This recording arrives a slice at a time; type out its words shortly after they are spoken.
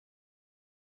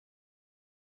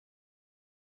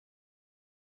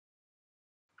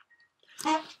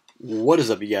What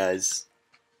is up, you guys?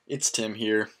 It's Tim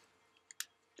here,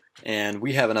 and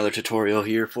we have another tutorial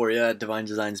here for you at Divine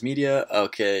Designs Media.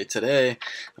 Okay, today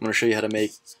I'm going to show you how to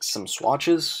make some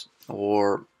swatches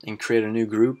and create a new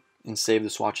group and save the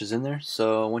swatches in there.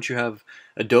 So once you have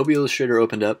Adobe Illustrator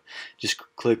opened up, just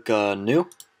click New.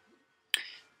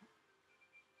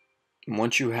 And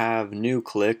once you have New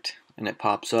clicked and it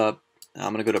pops up,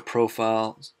 I'm going to go to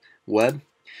Profile, Web.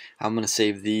 I'm going to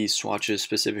save these swatches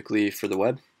specifically for the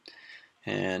web,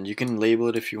 and you can label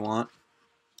it if you want.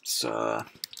 So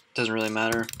doesn't really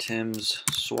matter. Tim's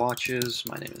swatches.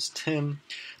 My name is Tim.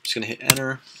 I'm just gonna hit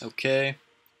enter. Okay.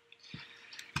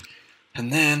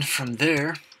 And then from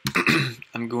there,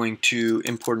 I'm going to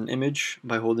import an image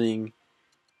by holding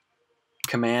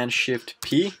Command Shift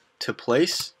P to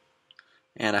place.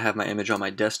 And I have my image on my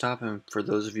desktop. And for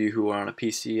those of you who are on a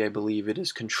PC, I believe it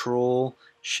is Control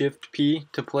Shift P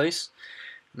to place.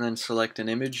 And then select an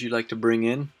image you'd like to bring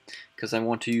in, because I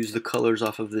want to use the colors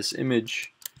off of this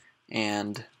image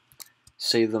and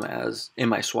save them as in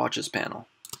my swatches panel.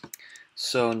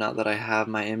 So now that I have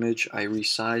my image, I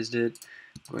resized it.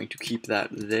 I'm going to keep that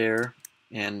there,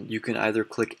 and you can either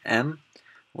click M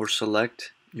or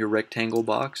select your rectangle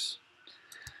box.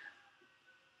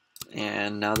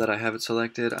 And now that I have it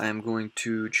selected, I am going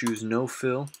to choose no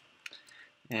fill,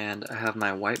 and I have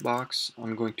my white box.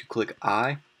 I'm going to click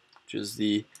I, which is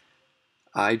the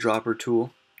eyedropper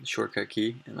tool, the shortcut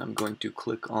key, and I'm going to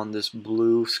click on this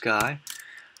blue sky.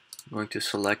 I'm going to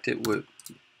select it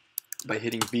by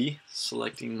hitting B,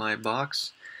 selecting my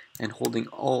box, and holding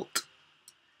Alt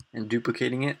and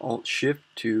duplicating it, Alt Shift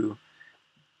to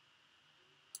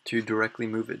directly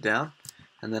move it down.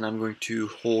 And then I'm going to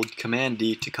hold Command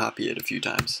D to copy it a few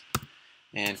times,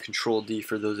 and Control D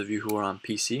for those of you who are on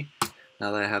PC. Now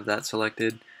that I have that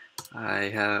selected,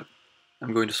 I'm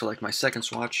going to select my second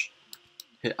swatch,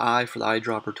 hit I for the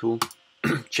eyedropper tool,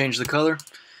 change the color,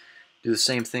 do the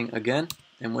same thing again,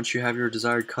 and once you have your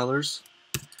desired colors,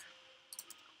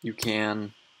 you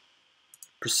can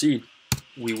proceed.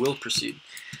 We will proceed.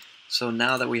 So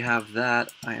now that we have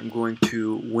that, I am going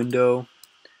to Window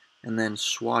and then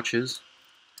Swatches.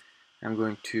 I'm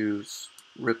going to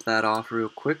rip that off real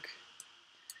quick.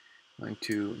 I'm going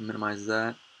to minimize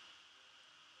that.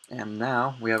 And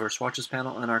now we have our swatches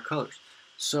panel and our colors.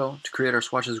 So to create our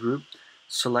swatches group,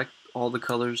 select all the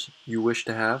colors you wish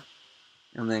to have,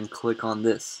 and then click on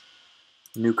this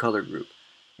new color group.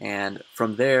 And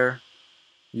from there,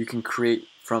 you can create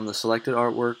from the selected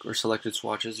artwork or selected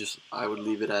swatches. Just I would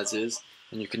leave it as is,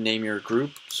 and you can name your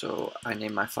group. So I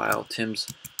name my file Tim's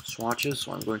Swatches,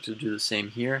 so I'm going to do the same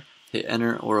here. Hit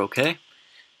enter or OK,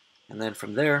 and then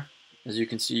from there, as you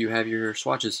can see, you have your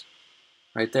swatches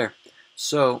right there.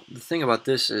 So the thing about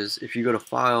this is, if you go to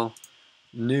File,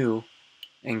 New,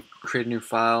 and create a new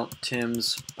file,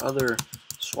 Tim's other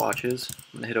swatches,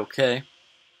 I'm going to hit OK.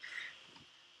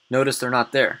 Notice they're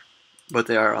not there, but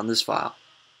they are on this file.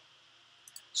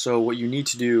 So what you need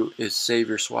to do is save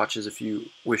your swatches if you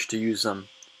wish to use them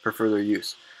for further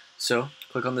use. So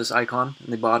click on this icon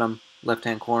in the bottom left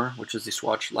hand corner, which is the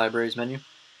Swatch Libraries menu,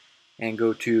 and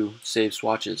go to Save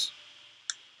Swatches.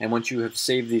 And once you have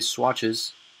saved these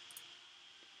swatches,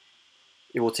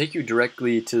 it will take you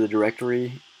directly to the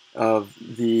directory of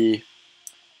the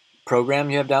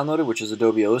program you have downloaded, which is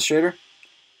Adobe Illustrator,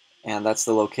 and that's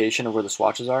the location of where the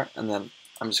swatches are. And then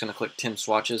I'm just going to click Tim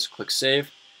Swatches, click Save.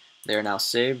 They are now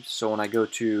saved. So when I go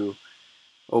to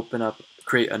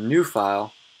create a new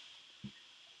file,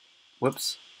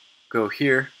 go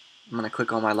here, I'm going to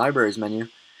click on my Libraries menu,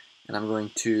 and I'm going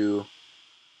to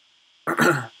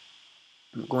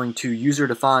User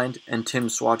Defined and Tim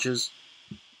Swatches.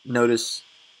 Notice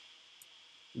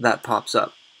that pops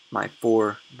up my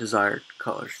 4 desired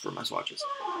colors for my swatches.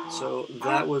 So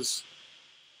that was,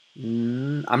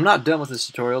 I'm not done with this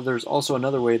tutorial. There's also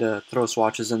another way to throw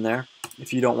swatches in there.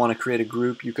 If you don't want to create a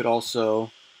group, you could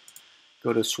also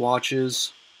go to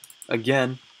Swatches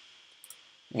again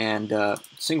and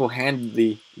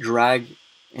single-handedly drag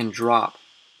and drop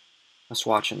a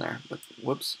swatch in there. But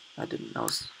whoops, that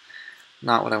was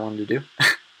not what I wanted to do.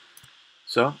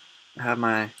 So I have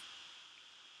my,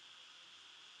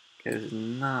 okay, this is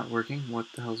not working. What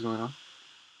the hell is going on?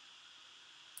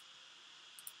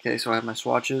 Okay, so I have my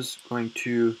swatches, going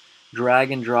to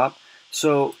drag and drop.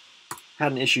 So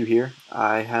had an issue here.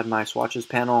 I had my swatches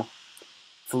panel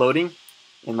floating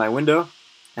in my window,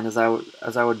 and as I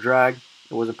would drag,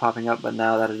 it wasn't popping up, but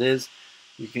now that it is,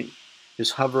 you can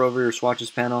just hover over your swatches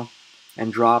panel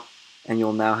and drop, and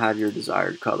you'll now have your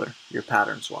desired color, your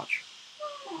pattern swatch.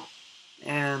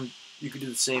 And you can do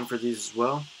the same for these as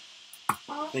well.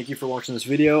 Thank you for watching this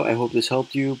video. I hope this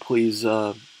helped you. Please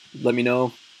let me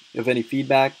know if any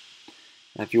feedback.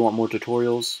 If you want more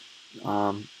tutorials,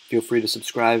 feel free to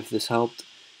subscribe if this helped.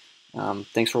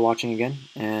 Thanks for watching again,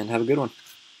 and have a good one.